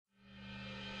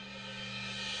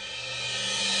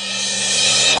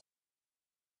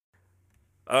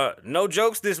No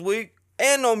jokes this week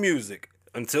and no music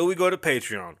until we go to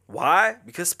Patreon. Why?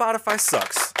 Because Spotify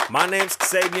sucks. My name's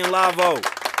Xavier Lavo.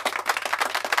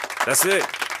 That's it.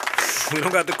 We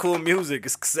don't got the cool music.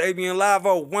 It's Xavier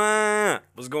Lavo. Wah!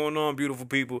 What's going on, beautiful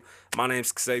people? My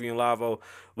name's Xavier Lavo.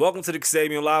 Welcome to the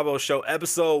Xavier Lavo Show,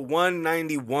 episode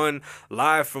 191,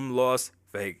 live from Las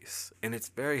Vegas. And it's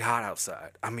very hot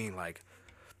outside. I mean,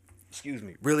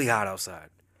 really hot outside.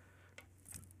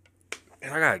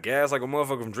 And I got gas like a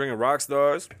motherfucker from drinking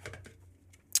Rockstars.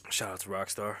 Shout out to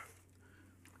Rockstar.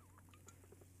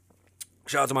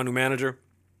 Shout out to my new manager.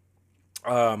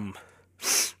 I've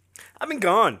been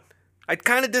gone. I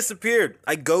kind of disappeared.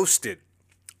 I ghosted.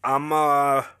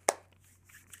 I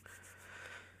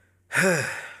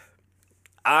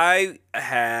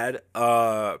had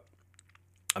a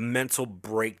mental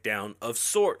breakdown of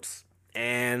sorts.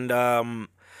 And I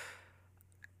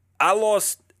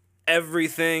lost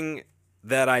everything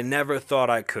that I never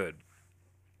thought I could.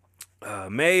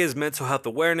 May is Mental Health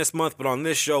Awareness Month, but on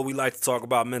this show we like to talk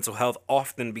about mental health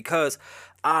often because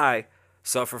I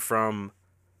suffer from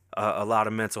a lot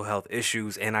of mental health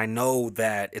issues, and I know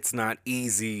that it's not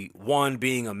easy, one,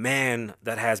 being a man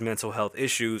that has mental health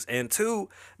issues, and two,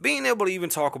 being able to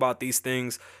even talk about these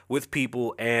things with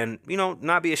people and,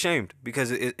 not be ashamed,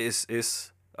 because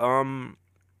it's hard.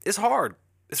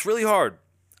 It's really hard.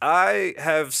 I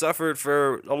have suffered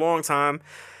for a long time,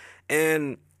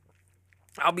 and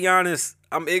I'll be honest,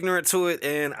 I'm ignorant to it,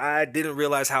 and I didn't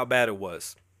realize how bad it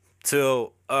was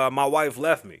till my wife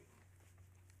left me.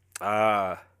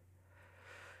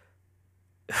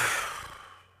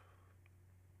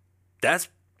 That's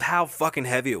how fucking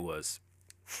heavy it was.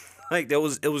 It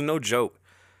was no joke.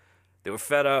 They were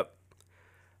fed up.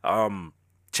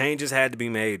 Changes had to be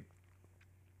made.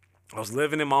 I was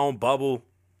living in my own bubble.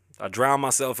 I drowned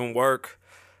myself in work.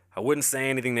 I wouldn't say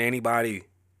anything to anybody.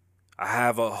 I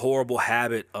have a horrible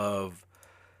habit of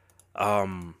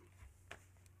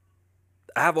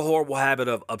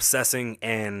obsessing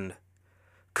and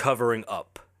covering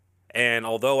up. And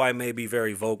although I may be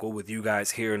very vocal with you guys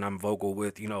here, and I'm vocal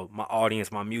with, my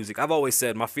audience, my music, I've always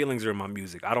said my feelings are in my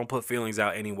music. I don't put feelings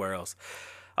out anywhere else.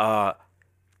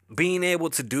 Being able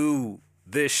to do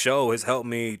this show has helped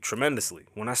me tremendously.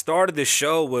 When I started this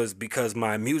show was because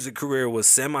my music career was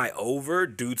semi-over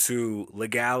due to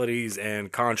legalities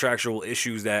and contractual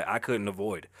issues that I couldn't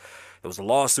avoid. There was a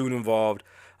lawsuit involved.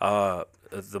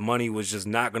 The money was just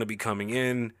not going to be coming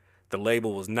in. The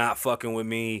label was not fucking with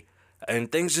me.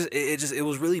 And things it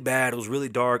was really bad. It was really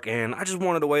dark, and I just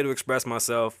wanted a way to express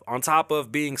myself. On top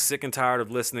of being sick and tired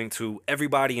of listening to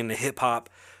everybody in the hip hop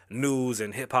news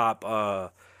and hip hop,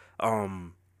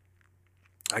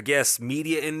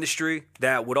 media industry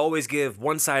that would always give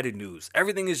one-sided news.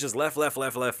 Everything is just left.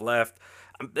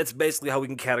 That's basically how we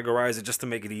can categorize it, just to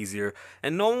make it easier.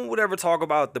 And no one would ever talk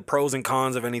about the pros and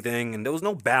cons of anything, and there was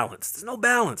no balance. There's no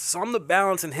balance. So I'm the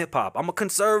balance in hip hop. I'm a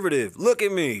conservative. Look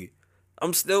at me.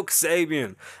 I'm still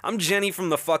Kasabian. I'm Jenny from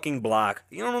the fucking block.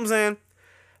 You know what I'm saying?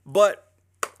 But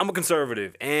I'm a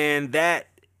conservative. And that,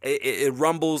 it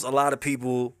rumbles a lot of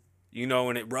people,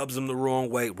 and it rubs them the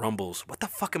wrong way. Rumbles. What the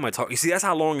fuck am I talking? You see, that's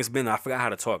how long it's been. I forgot how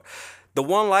to talk. The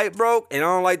one light broke, and I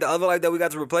don't like the other light that we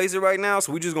got to replace it right now,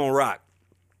 so we just gonna rock.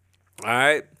 All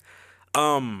right?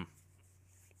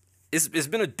 It's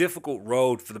been a difficult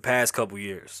road for the past couple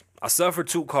years. I suffered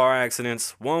 2 car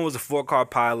accidents. One was a 4-car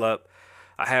pileup.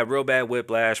 I had real bad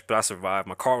whiplash, but I survived.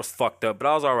 My car was fucked up, but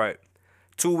I was all right.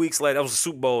 2 weeks later, that was the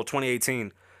Super Bowl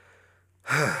 2018.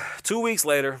 2 weeks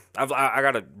later, I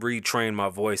got to retrain my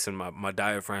voice and my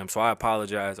diaphragm, so I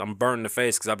apologize. I'm burnt in the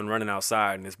face because I've been running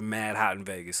outside, and it's mad hot in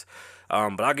Vegas.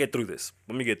 But I'll get through this.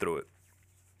 Let me get through it.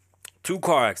 2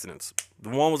 car accidents. The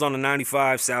one was on the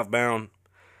 95 southbound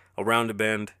around the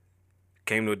bend.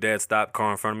 Came to a dead stop.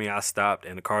 Car in front of me, I stopped,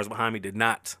 and the cars behind me did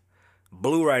not.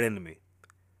 Blew right into me.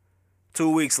 2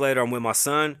 weeks later, I'm with my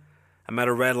son. I'm at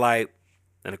a red light,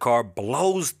 and the car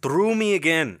blows through me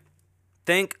again.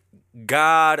 Thank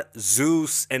God,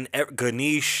 Zeus, and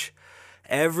Ganesh,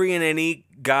 every and any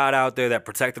God out there that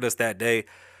protected us that day.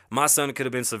 My son could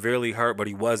have been severely hurt, but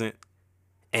he wasn't.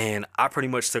 And I pretty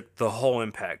much took the whole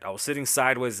impact. I was sitting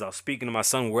sideways as I was speaking to my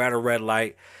son. We're at a red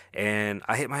light, and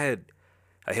I hit my head.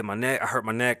 I hit my neck. I hurt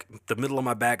my neck. The middle of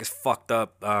my back is fucked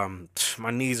up.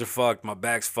 My knees are fucked. My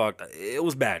back's fucked. It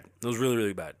was bad. It was really,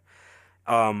 really bad.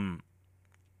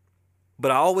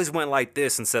 But I always went like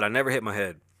this and said I never hit my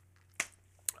head.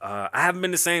 I haven't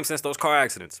been the same since those car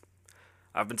accidents.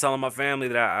 I've been telling my family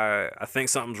that I think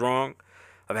something's wrong.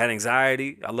 I've had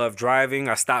anxiety. I love driving.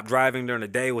 I stopped driving during the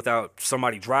day without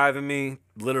somebody driving me,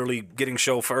 literally getting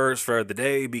chauffeurs for the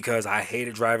day because I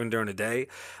hated driving during the day.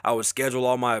 I would schedule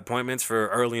all my appointments for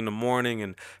early in the morning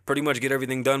and pretty much get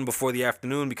everything done before the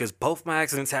afternoon because both my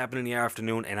accidents happened in the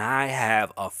afternoon and I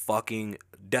have a fucking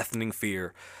deafening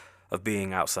fear of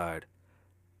being outside.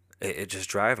 It just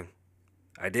driving.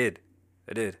 I did.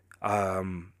 I've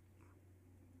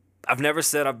never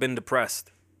said I've been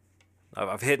depressed.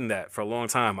 I've hidden that for a long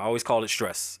time. I always called it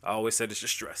stress. I always said it's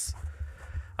just stress.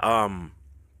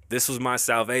 This was my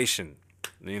salvation.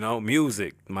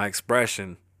 Music, my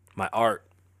expression, my art.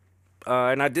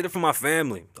 And I did it for my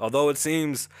family. Although it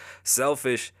seems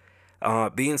selfish,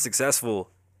 being successful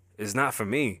is not for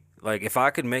me. Like, if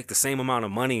I could make the same amount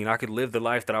of money and I could live the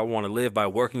life that I want to live by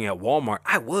working at Walmart,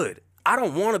 I would. I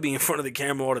don't want to be in front of the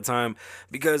camera all the time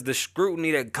because the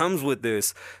scrutiny that comes with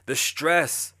this, the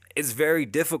stress, it's very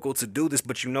difficult to do this,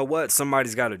 but you know what?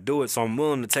 Somebody's got to do it, so I'm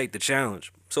willing to take the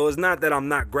challenge. So it's not that I'm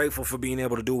not grateful for being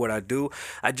able to do what I do.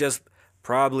 I just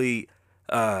probably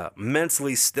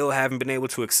mentally still haven't been able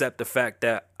to accept the fact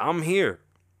that I'm here.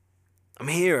 I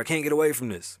can't get away from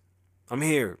this. I'm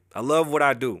here. I love what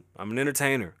I do. I'm an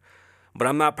entertainer, but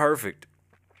I'm not perfect.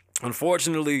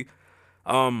 Unfortunately,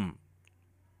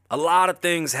 a lot of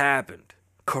things happened.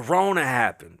 Corona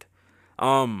happened.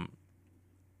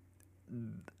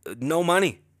 No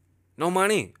money.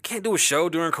 Can't do a show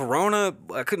during Corona.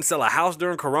 I couldn't sell a house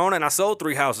during Corona, and I sold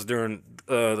 3 houses during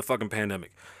the fucking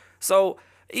pandemic. So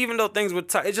even though things were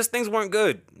tight, things weren't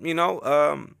good.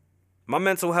 My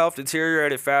mental health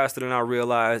deteriorated faster than I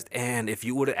realized. And if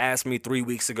you would have asked me 3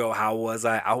 weeks ago how was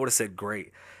I would have said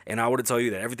great. And I would have told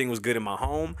you that everything was good in my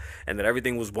home, and that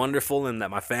everything was wonderful, and that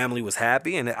my family was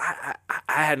happy, and that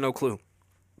I had no clue.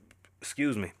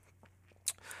 Excuse me.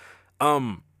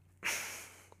 I'm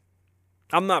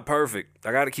not perfect.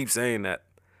 I got to keep saying that.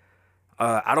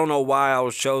 I don't know why I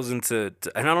was chosen to,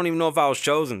 and I don't even know if I was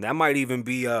chosen. That might even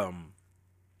be,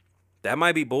 that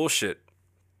might be bullshit.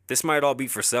 This might all be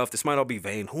for self. This might all be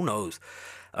vain. Who knows?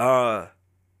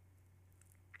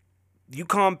 You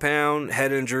compound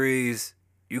head injuries.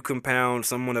 You compound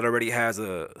someone that already has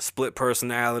a split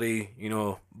personality,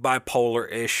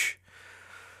 bipolar-ish.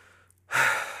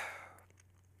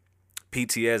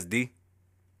 PTSD.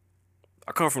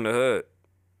 I come from the hood.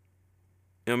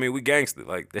 You know what I mean? We gangster.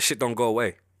 Like, that shit don't go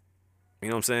away. You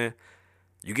know what I'm saying?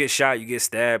 You get shot, you get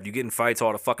stabbed, you get in fights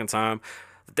all the fucking time.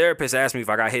 The therapist asked me if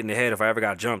I got hit in the head, if I ever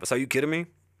got jumped. I said, are you kidding me?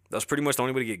 That's pretty much the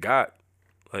only way to get got.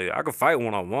 Like, I can fight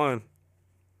one-on-one.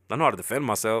 I know how to defend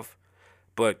myself.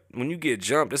 But when you get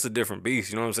jumped, it's a different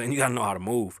beast. You know what I'm saying? You gotta know how to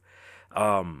move.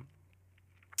 I'm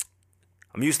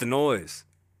used to noise.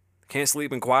 Can't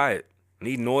sleep in quiet.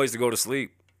 Need noise to go to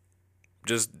sleep.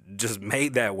 Just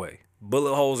made that way.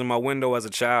 Bullet holes in my window as a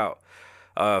child.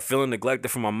 Feeling neglected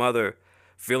from my mother.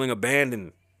 Feeling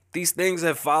abandoned. These things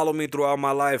have followed me throughout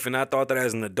my life, and I thought that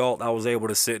as an adult I was able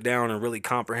to sit down and really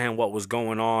comprehend what was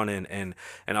going on, and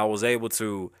I was able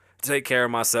to take care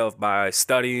of myself by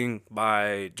studying,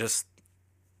 by just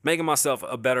making myself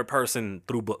a better person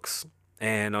through books.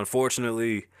 And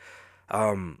unfortunately,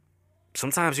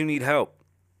 sometimes you need help.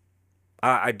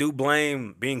 I do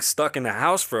blame being stuck in the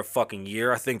house for a fucking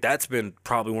year. I think that's been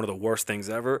probably one of the worst things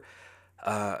ever.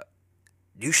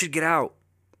 You should get out.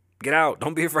 Get out.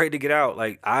 Don't be afraid to get out.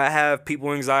 Like, I have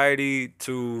people anxiety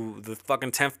to the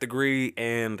fucking 10th degree,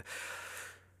 and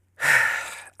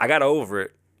I got over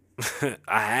it.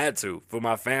 I had to. For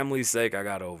my family's sake, I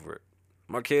got over it.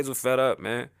 My kids were fed up,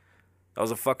 man. I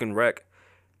was a fucking wreck.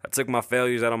 I took my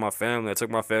failures out on my family. I took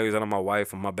my failures out on my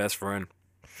wife and my best friend.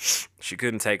 She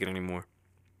couldn't take it anymore.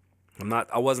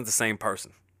 I wasn't the same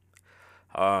person.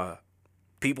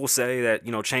 People say that,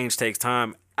 change takes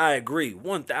time. I agree,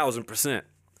 1,000%.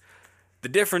 The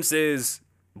difference is,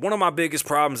 one of my biggest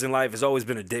problems in life has always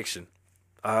been addiction.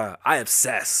 I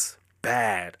obsess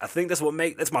bad. I think that's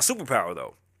my superpower,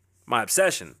 though. My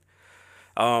obsession.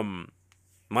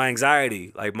 My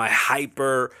anxiety, like my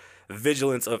hyper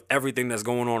vigilance of everything that's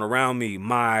going on around me.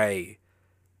 My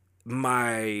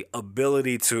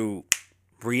ability to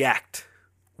react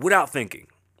without thinking.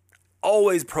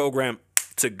 Always programmed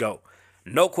to go.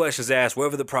 No questions asked.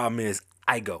 Wherever the problem is,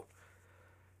 I go.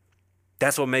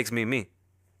 That's what makes me me.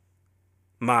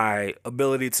 My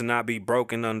ability to not be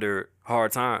broken under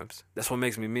hard times. That's what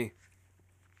makes me me.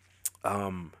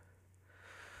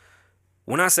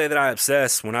 When I say that I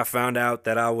obsess, when I found out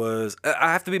that I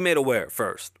have to be made aware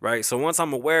first, right? So once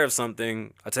I'm aware of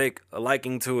something, I take a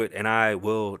liking to it and I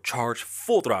will charge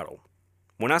full throttle.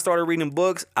 When I started reading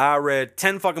books, I read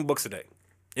 10 fucking books a day.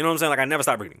 You know what I'm saying? Like, I never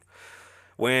stopped reading.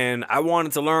 When I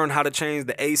wanted to learn how to change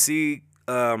the AC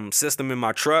system in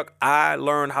my truck. I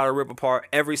learned how to rip apart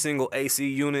every single AC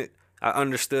unit. I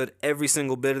understood every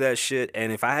single bit of that shit.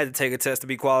 And if I had to take a test to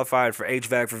be qualified for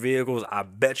HVAC for vehicles, I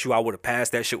bet you I would have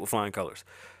passed that shit with flying colors.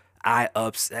 I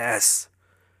obsess.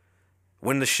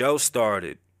 When the show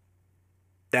started,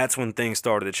 that's when things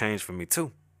started to change for me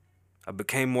too. I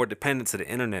became more dependent to the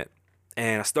internet.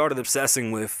 And I started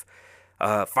obsessing with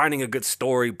finding a good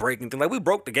story, breaking things. Like, we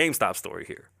broke the GameStop story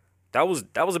here. That was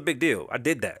a big deal. I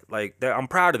did that. Like, I'm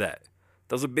proud of that.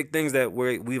 Those are big things that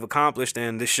we've accomplished,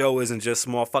 and this show isn't just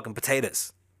small fucking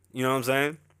potatoes. You know what I'm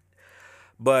saying?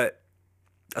 But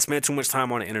I spent too much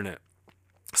time on the internet.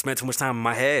 I spent too much time in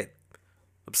my head,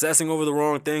 obsessing over the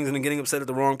wrong things and then getting upset at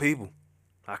the wrong people.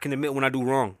 I can admit when I do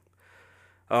wrong.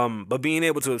 But being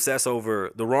able to obsess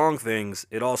over the wrong things,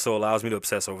 it also allows me to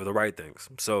obsess over the right things.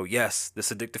 So yes,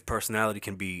 this addictive personality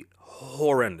can be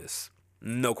horrendous.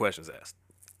 No questions asked.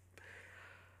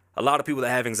 A lot of people that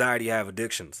have anxiety have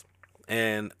addictions.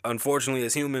 And unfortunately,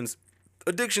 as humans,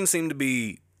 addictions seem to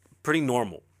be pretty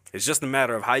normal. It's just a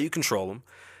matter of how you control them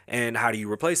and how do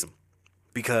you replace them.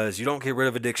 Because you don't get rid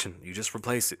of addiction. You just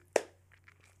replace it.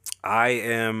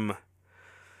 I'm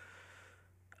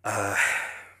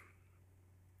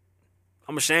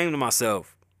ashamed of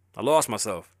myself. I lost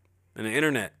myself in the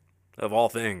internet, of all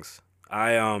things.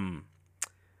 I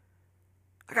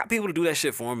got people to do that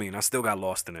shit for me, and I still got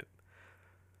lost in it.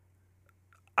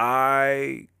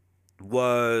 I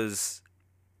was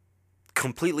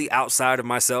completely outside of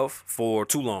myself for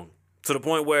too long, to the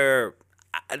point where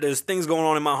there's things going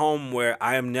on in my home where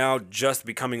I am now just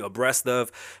becoming abreast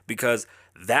of, because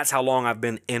that's how long I've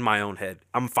been in my own head.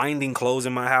 I'm finding clothes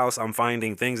in my house. I'm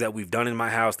finding things that we've done in my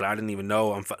house that I didn't even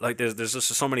know. There's just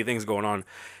so many things going on,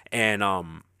 and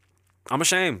I'm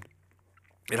ashamed.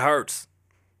 It hurts.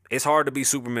 It's hard to be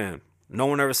Superman. No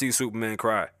one ever sees Superman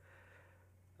cry.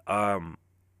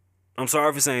 I'm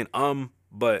sorry for saying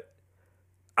but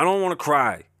I don't want to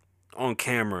cry on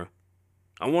camera.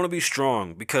 I want to be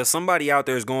strong, because somebody out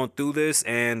there is going through this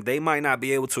and they might not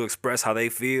be able to express how they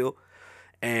feel,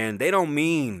 and they don't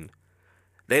mean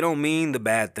the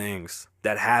bad things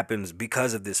that happens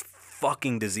because of this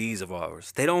fucking disease of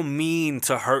ours. They don't mean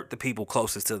to hurt the people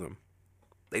closest to them.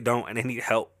 They don't, and they need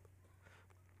help.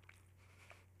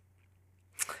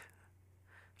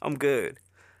 I'm good.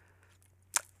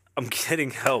 I'm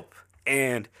getting help.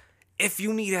 And if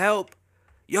you need help,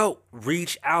 yo,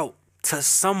 reach out to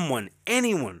someone,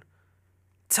 anyone.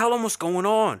 Tell them what's going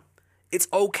on. It's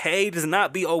okay to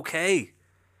not be okay.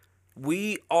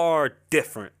 We are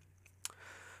different.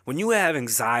 When you have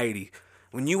anxiety,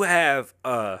 when you have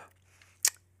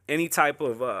any type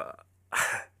of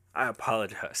I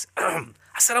apologize. I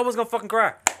said I wasn't gonna fucking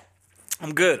cry.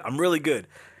 I'm good. I'm really good.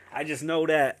 I just know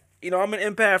that, I'm an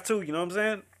empath too, you know what I'm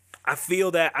saying? I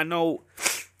feel that I know.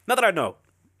 Not that I know.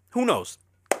 Who knows?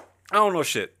 I don't know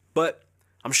shit. But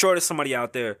I'm sure there's somebody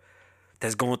out there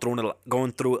that's going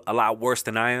through a lot worse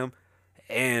than I am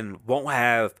and won't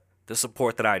have the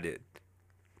support that I did.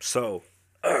 So,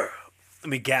 let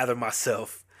me gather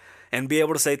myself and be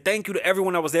able to say thank you to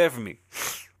everyone that was there for me.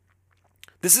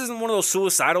 This isn't one of those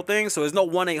suicidal things, so there's no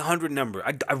 1-800 number.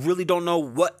 I really don't know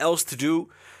what else to do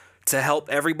to help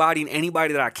everybody and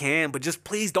anybody that I can, but just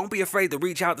please don't be afraid to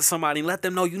reach out to somebody and let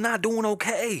them know you're not doing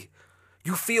okay.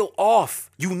 You feel off.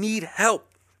 You need help.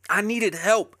 I needed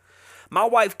help. My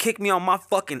wife kicked me on my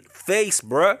fucking face,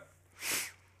 bruh.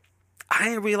 I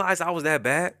didn't realize I was that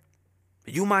bad.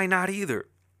 You might not either.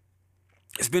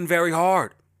 It's been very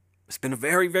hard. It's been a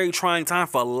very, very trying time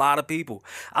for a lot of people.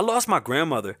 I lost my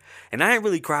grandmother, and I didn't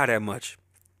really cry that much.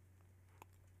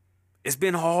 It's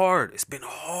been hard. It's been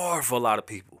hard for a lot of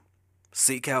people.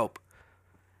 Seek help.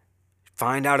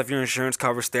 Find out if your insurance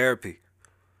covers therapy.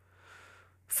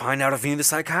 Find out if you need a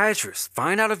psychiatrist.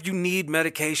 Find out if you need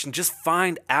medication. Just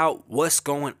find out what's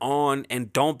going on,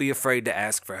 and don't be afraid to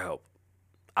ask for help.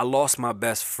 I lost my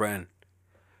best friend.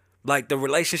 Like, the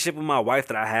relationship with my wife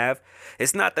that I have,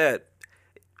 it's not that,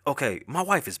 okay, my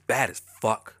wife is bad as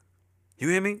fuck. You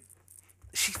hear me?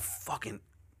 She's fucking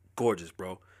gorgeous,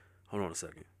 bro. Hold on a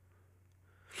second.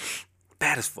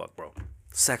 Bad as fuck, bro.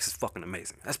 Sex is fucking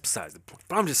amazing. That's besides the point.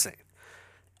 But I'm just saying,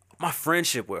 my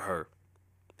friendship with her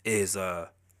is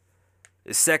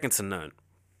second to none.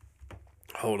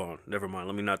 Hold on. Never mind.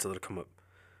 Let me not tell her to come up.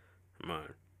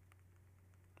 Mind.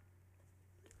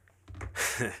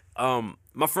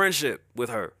 My friendship with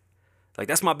her, like,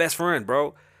 that's my best friend,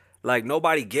 bro. Like,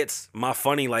 nobody gets my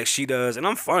funny like she does, and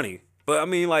I'm funny, but I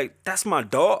mean, like, that's my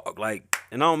dog. Like,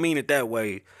 and I don't mean it that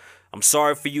way. I'm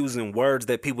sorry for using words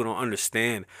that people don't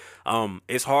understand.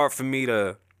 It's hard for me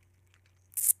to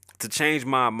change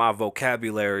my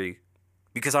vocabulary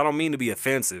because I don't mean to be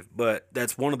offensive, but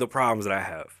that's one of the problems that I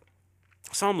have.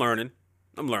 So I'm learning.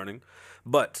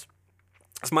 But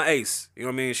it's my ace. You know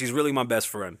what I mean? She's really my best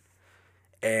friend.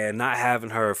 And not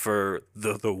having her for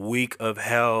the week of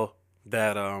hell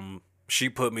that she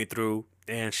put me through,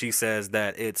 and she says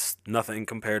that it's nothing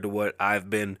compared to what I've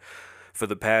been for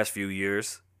the past few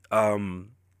years. That's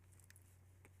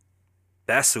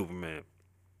Superman.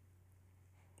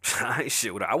 I ain't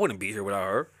shit without. I wouldn't be here without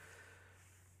her.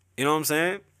 You know what I'm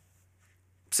saying?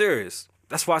 Serious.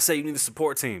 That's why I say you need a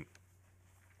support team.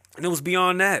 And it was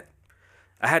beyond that.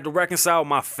 I had to reconcile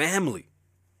my family.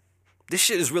 This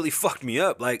shit has really fucked me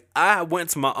up. Like, I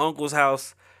went to my uncle's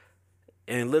house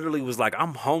and literally was like,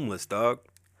 I'm homeless, dog.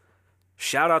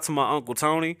 Shout out to my Uncle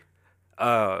Tony.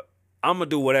 I'm gonna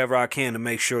do whatever I can to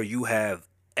make sure you have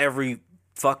every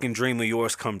fucking dream of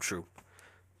yours come true.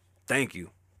 Thank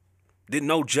you. Didn't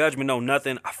no judgment, no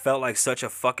nothing. I felt like such a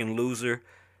fucking loser.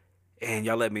 And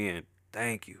y'all let me in.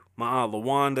 Thank you. My Aunt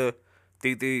LaWanda,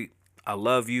 Titi, I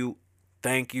love you.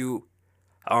 Thank you.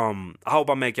 I hope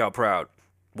I make y'all proud.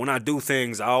 When I do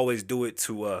things, I always do it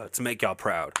to make y'all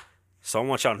proud. So I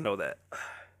want y'all to know that.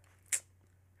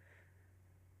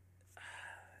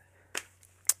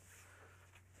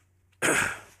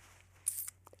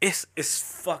 It's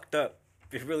fucked up.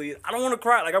 It really is. I don't want to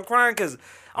cry. Like, I'm crying because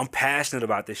I'm passionate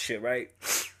about this shit, right?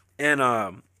 And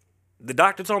the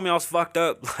doctor told me I was fucked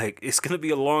up. Like, it's going to be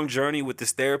a long journey with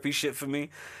this therapy shit for me.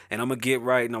 And I'm going to get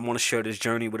right, and I want to share this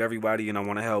journey with everybody, and I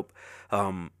want to help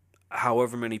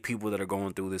however many people that are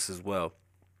going through this as well.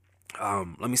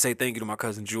 Let me say thank you to my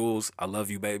cousin Jules. I love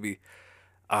you, baby.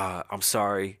 I'm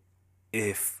sorry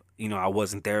if, I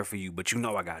wasn't there for you, but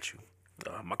I got you.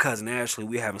 My cousin Ashley,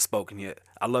 we haven't spoken yet.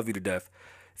 I love you to death.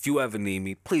 If you ever need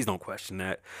me, please don't question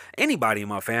that. Anybody in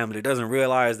my family that doesn't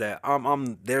realize that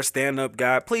I'm their stand-up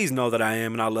guy, please know that I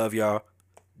am, and I love y'all.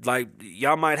 Like,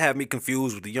 y'all might have me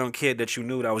confused with the young kid that you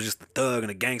knew that was just a thug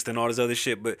and a gangster and all this other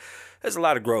shit, but there's a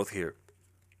lot of growth here.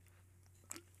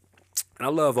 And I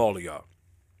love all of y'all.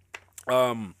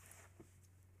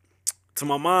 To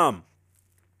my mom,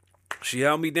 she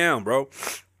held me down, bro.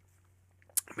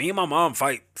 Me and my mom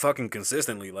fight fucking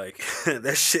consistently. Like,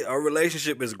 that shit, our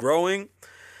relationship is growing,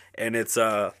 and it's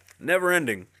never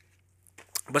ending.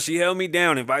 But she held me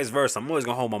down, and vice versa. I'm always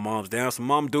gonna hold my moms down. So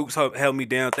Mom Dukes held me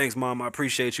down. Thanks, Mom. I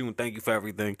appreciate you, and thank you for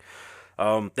everything.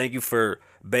 Thank you for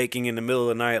baking in the middle of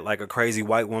the night like a crazy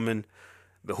white woman.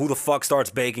 But who the fuck starts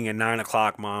baking at 9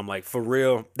 o'clock, Mom? Like, for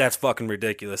real? That's fucking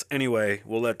ridiculous. Anyway,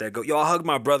 we'll let that go. Yo, I hugged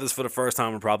my brothers for the first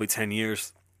time in probably 10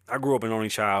 years. I grew up an only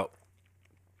child.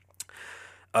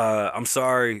 I'm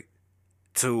sorry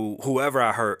to whoever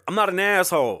I hurt. I'm not an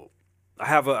asshole.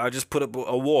 I just put up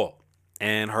a wall.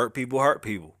 And hurt people.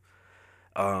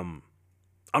 I'm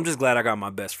just glad I got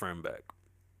my best friend back.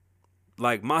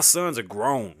 Like, my sons are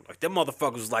grown. Like, that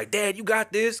motherfucker was like, Dad, you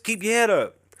got this? Keep your head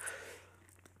up.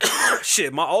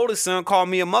 Shit, my oldest son called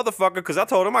me a motherfucker because I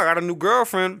told him I got a new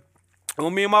girlfriend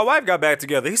when me and my wife got back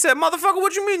together. He said, motherfucker,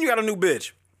 what you mean you got a new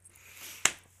bitch?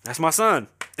 That's my son.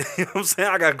 You know what I'm saying?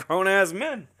 I got grown-ass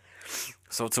men.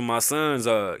 So to my sons,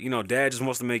 Dad just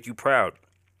wants to make you proud.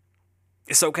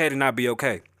 It's okay to not be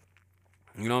okay.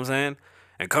 You know what I'm saying?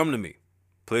 And come to me.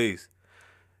 Please.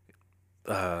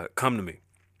 Come to me.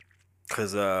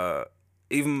 Because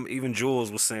even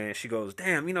Jules was saying, she goes,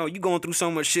 damn, you going through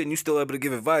so much shit and you still able to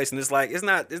give advice. And it's like, it's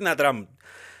not that I'm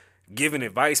giving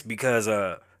advice because,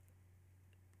 I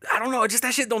don't know, just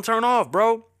that shit don't turn off,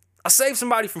 bro. I saved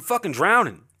somebody from fucking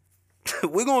drowning.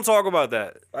 We're going to talk about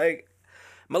that. Like,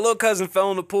 my little cousin fell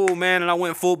in the pool, man, and I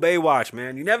went full Baywatch,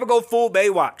 man. You never go full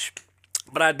Baywatch.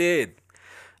 But I did.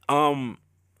 To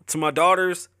my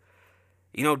daughters,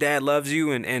 Dad loves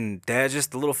you, and Dad's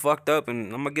just a little fucked up,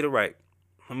 and I'm going to get it right.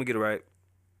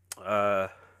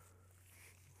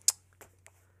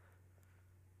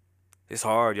 It's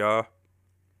hard, y'all.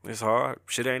 It's hard.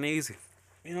 Shit ain't easy.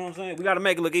 You know what I'm saying? We got to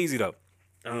make it look easy, though.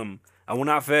 I will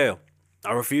not fail.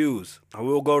 I refuse. I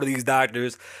will go to these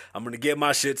doctors. I'm going to get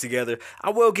my shit together. I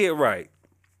will get right.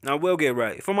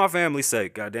 For my family's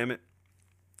sake, goddammit.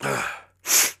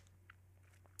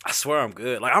 I swear I'm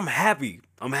good. Like, I'm happy.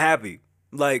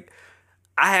 Like,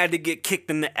 I had to get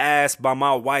kicked in the ass by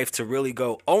my wife to really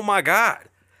go, oh my God,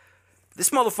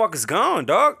 this motherfucker's gone,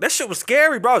 dog. That shit was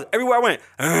scary, bro. Everywhere I went,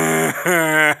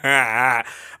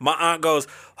 my aunt goes,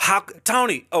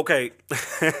 Tony, okay.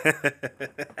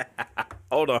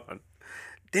 Hold on.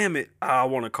 Damn it. I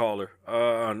want to call her.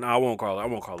 No, I won't call her.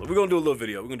 We're going to do a little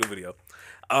video.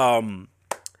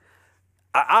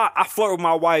 I flirt with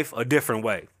my wife a different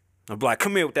way. I'm like,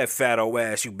 come here with that fat old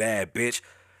ass, you bad bitch.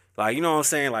 Like, you know what I'm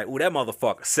saying? Like, ooh, that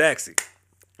motherfucker sexy,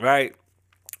 right?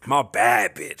 My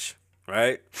bad bitch,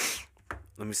 right?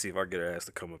 Let me see if I get her ass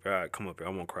to come up here. All right, come up here.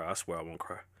 I won't cry. I swear I won't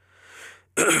cry.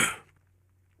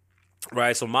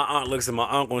 Right, so my aunt looks at my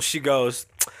uncle and she goes,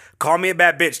 call me a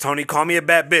bad bitch, Tony. Call me a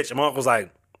bad bitch. And my uncle's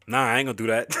like, nah, I ain't gonna do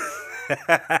that.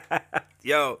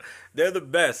 Yo, they're the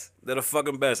best. They're the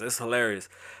fucking best. It's hilarious.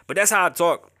 But that's how I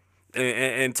talk.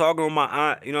 And talking with my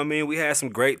aunt, you know what I mean? We had some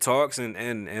great talks and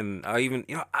I even,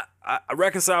 you know, I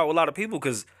reconcile with a lot of people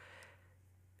because,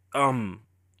 bro,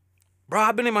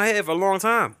 I've been in my head for a long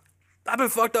time. I've been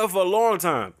fucked up for a long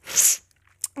time.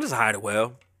 Just hide it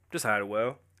well.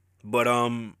 But,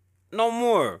 no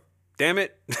more. Damn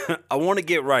it. I want to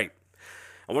get right.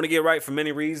 I want to get right for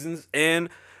many reasons. And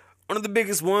one of the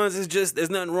biggest ones is just there's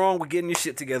nothing wrong with getting your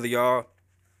shit together, y'all.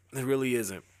 There really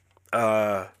isn't.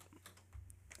 Come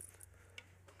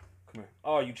here.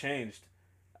 Oh, you changed.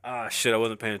 Ah, shit, I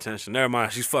wasn't paying attention. Never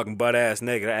mind. She's fucking butt ass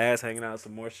naked. Her ass hanging out,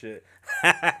 some more shit.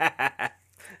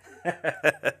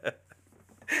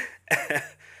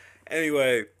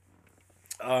 Anyway,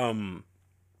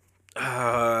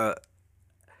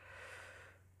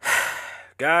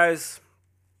 guys,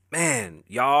 man,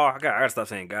 y'all, I gotta stop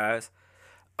saying guys.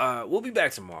 We'll be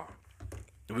back tomorrow.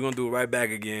 We're gonna do it right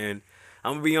back again.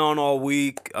 I'm gonna be on all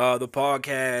week. The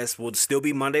podcast will still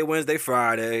be Monday, Wednesday,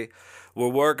 Friday. We're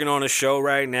working on a show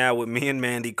right now with me and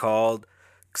Mandy called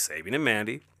Kasabian and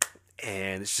Mandy.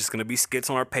 And it's just gonna be skits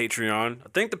on our Patreon. I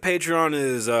think the Patreon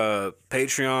is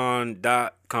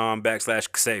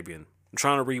patreon.com/Kasabian. I'm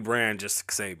trying to rebrand just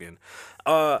Kasabian.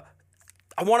 I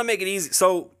want to make it easy.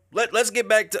 So let's get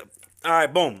back to. All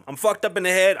right, boom. I'm fucked up in the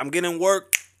head. I'm getting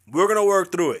work. We're gonna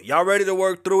work through it. Y'all ready to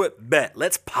work through it? Bet.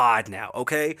 Let's pod now,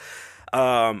 okay?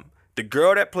 The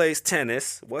girl that plays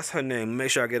tennis, what's her name?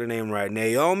 Make sure I get her name right.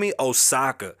 Naomi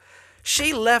Osaka.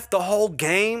 She left the whole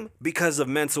game because of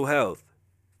mental health.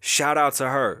 Shout out to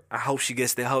her. I hope she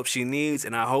gets the help she needs,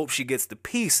 and I hope she gets the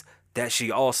peace that she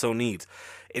also needs.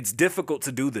 It's difficult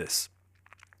to do this.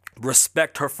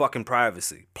 Respect her fucking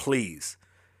privacy, please.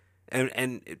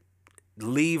 And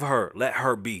leave her. Let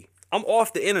her be. I'm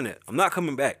off the internet. I'm not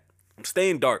coming back. I'm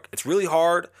staying dark. It's really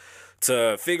hard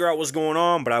to figure out what's going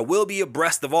on, but I will be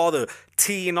abreast of all the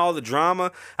tea and all the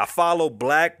drama. I follow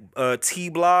Black Tea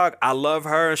Blog. I love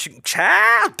her.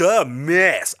 Child the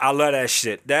mess. I love that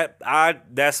shit.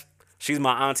 She's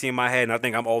my auntie in my head, and I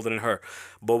think I'm older than her.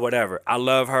 But whatever. I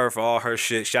love her for all her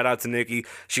shit. Shout out to Nikki.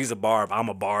 She's a Barb. I'm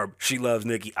a Barb. She loves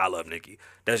Nikki. I love Nikki.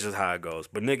 That's just how it goes.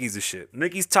 But Nikki's the shit.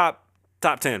 Nikki's top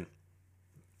 10.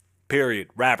 Period.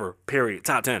 Rapper. Period.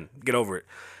 Top 10. Get over it.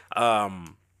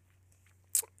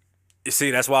 You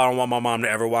see, that's why I don't want my mom to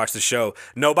ever watch the show.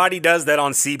 Nobody does that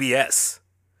on CBS.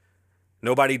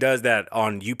 Nobody does that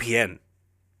on UPN.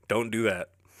 Don't do that.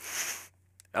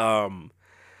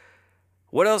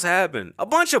 What else happened? A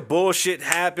bunch of bullshit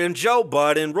happened. Joe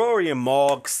Budden, Rory and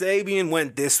Maul, Sabian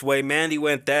went this way, Mandy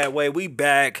went that way. We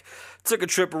back. Took a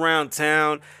trip around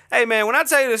town. Hey, man, when I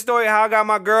tell you the story of how I got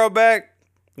my girl back,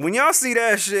 when y'all see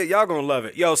that shit, y'all gonna love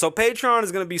it. Yo, so Patreon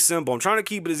is gonna be simple. I'm trying to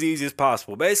keep it as easy as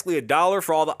possible. Basically, $1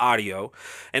 for all the audio.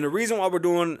 And the reason why we're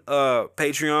doing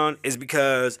Patreon is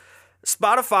because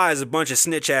Spotify is a bunch of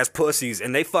snitch-ass pussies,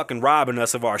 and they fucking robbing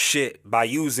us of our shit by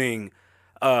using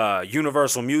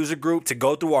Universal Music Group to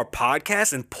go through our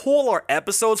podcast and pull our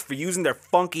episodes for using their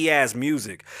funky-ass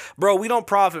music. Bro, we don't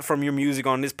profit from your music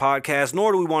on this podcast,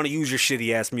 nor do we want to use your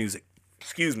shitty-ass music.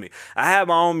 Excuse me. I have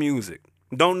my own music.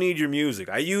 Don't need your music.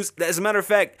 As a matter of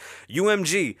fact,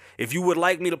 UMG, if you would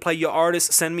like me to play your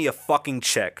artist, send me a fucking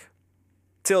check.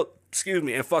 Excuse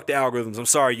me, and fuck the algorithms. I'm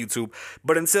sorry, YouTube.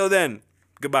 But until then,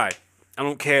 goodbye. I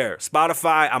don't care.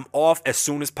 Spotify, I'm off as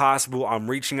soon as possible. I'm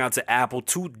reaching out to Apple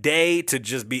today to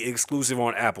just be exclusive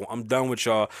on Apple. I'm done with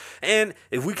y'all. And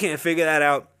if we can't figure that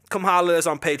out, come holler at us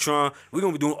on Patreon. We're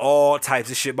going to be doing all types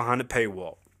of shit behind the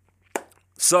paywall.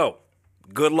 So,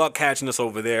 good luck catching us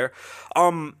over there.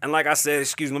 And like I said,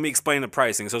 let me explain the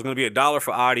pricing. So it's going to be $1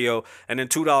 for audio and then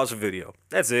 $2 for video.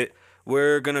 That's it.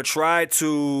 We're going to try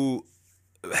to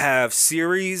have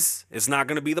series. It's not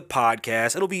going to be the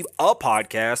podcast. It'll be a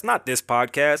podcast, not this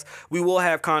podcast. We will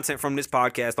have content from this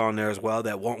podcast on there as well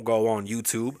that won't go on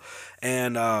YouTube.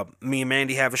 And me and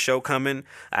Mandy have a show coming.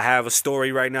 I have a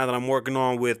story right now that I'm working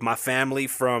on with my family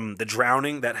from the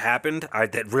drowning that happened.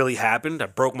 That really happened. I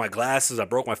broke my glasses. I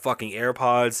broke my fucking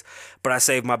AirPods. But I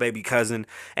saved my baby cousin.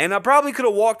 And I probably could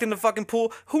have walked in the fucking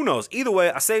pool. Who knows? Either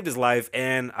way, I saved his life.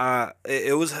 And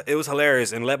it was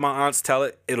hilarious. And let my aunts tell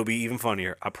it. It'll be even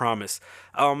funnier. I promise.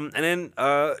 And then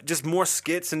just more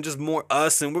skits and just more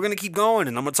us. And we're going to keep going.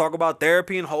 And I'm going to talk about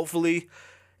therapy. And hopefully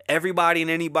everybody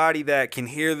and anybody that can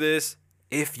hear this,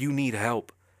 if you need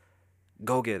help,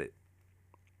 go get it.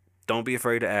 Don't be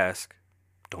afraid to ask.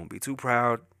 Don't be too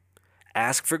proud.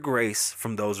 Ask for grace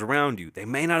from those around you. They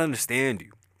may not understand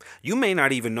you. You may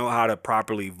not even know how to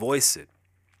properly voice it.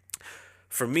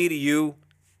 From me to you,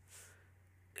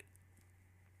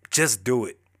 just do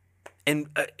it. And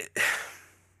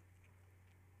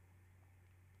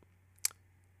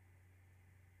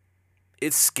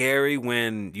it's scary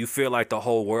when you feel like the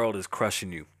whole world is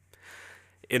crushing you.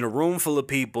 In a room full of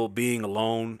people, being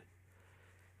alone,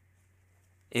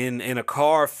 in a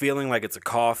car feeling like it's a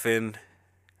coffin,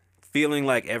 feeling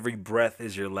like every breath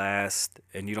is your last,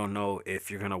 and you don't know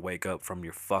if you're gonna wake up from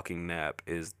your fucking nap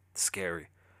is scary.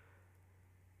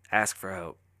 Ask for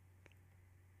help.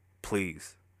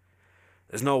 Please.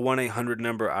 There's no 1-800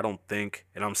 number, I don't think,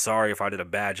 and I'm sorry if I did a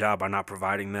bad job by not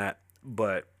providing that,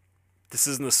 but this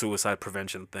isn't a suicide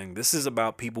prevention thing. This is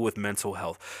about people with mental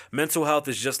health. Mental health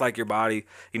is just like your body.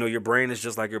 You know, your brain is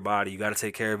just like your body. You got to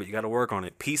take care of it. You got to work on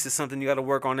it. Peace is something you got to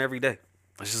work on every day.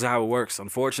 That's just how it works.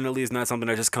 Unfortunately, it's not something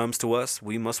that just comes to us.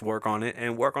 We must work on it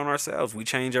and work on ourselves. We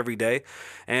change every day,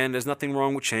 and there's nothing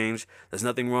wrong with change. There's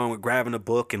nothing wrong with grabbing a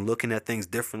book and looking at things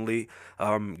differently,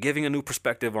 giving a new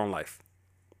perspective on life.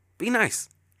 Be nice.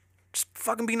 Just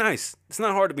fucking be nice. It's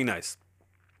not hard to be nice.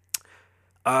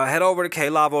 Head over to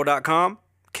klavo.com,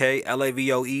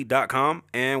 klavoe.com,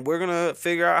 and we're going to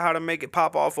figure out how to make it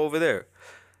pop off over there.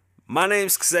 My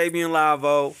name's Xavier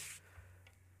Lavo.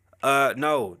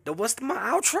 No, what's my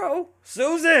outro?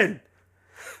 Susan!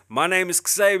 My name is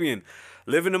Xavier.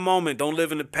 Live in the moment, don't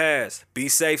live in the past. Be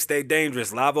safe, stay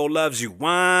dangerous. Lavo loves you.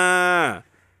 Wah!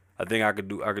 I think I could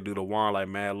do the wah like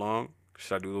mad long.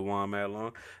 Should I do the wah mad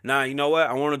long? Nah, you know what?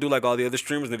 I want to do like all the other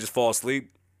streamers and they just fall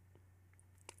asleep.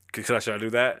 Should I do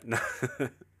that?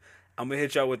 I'm going to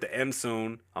hit y'all with the end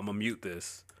soon. I'm going to mute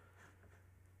this.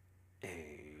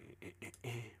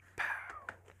 Pow.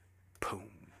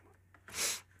 Boom.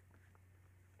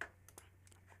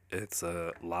 It's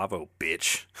a Lavo,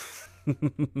 bitch.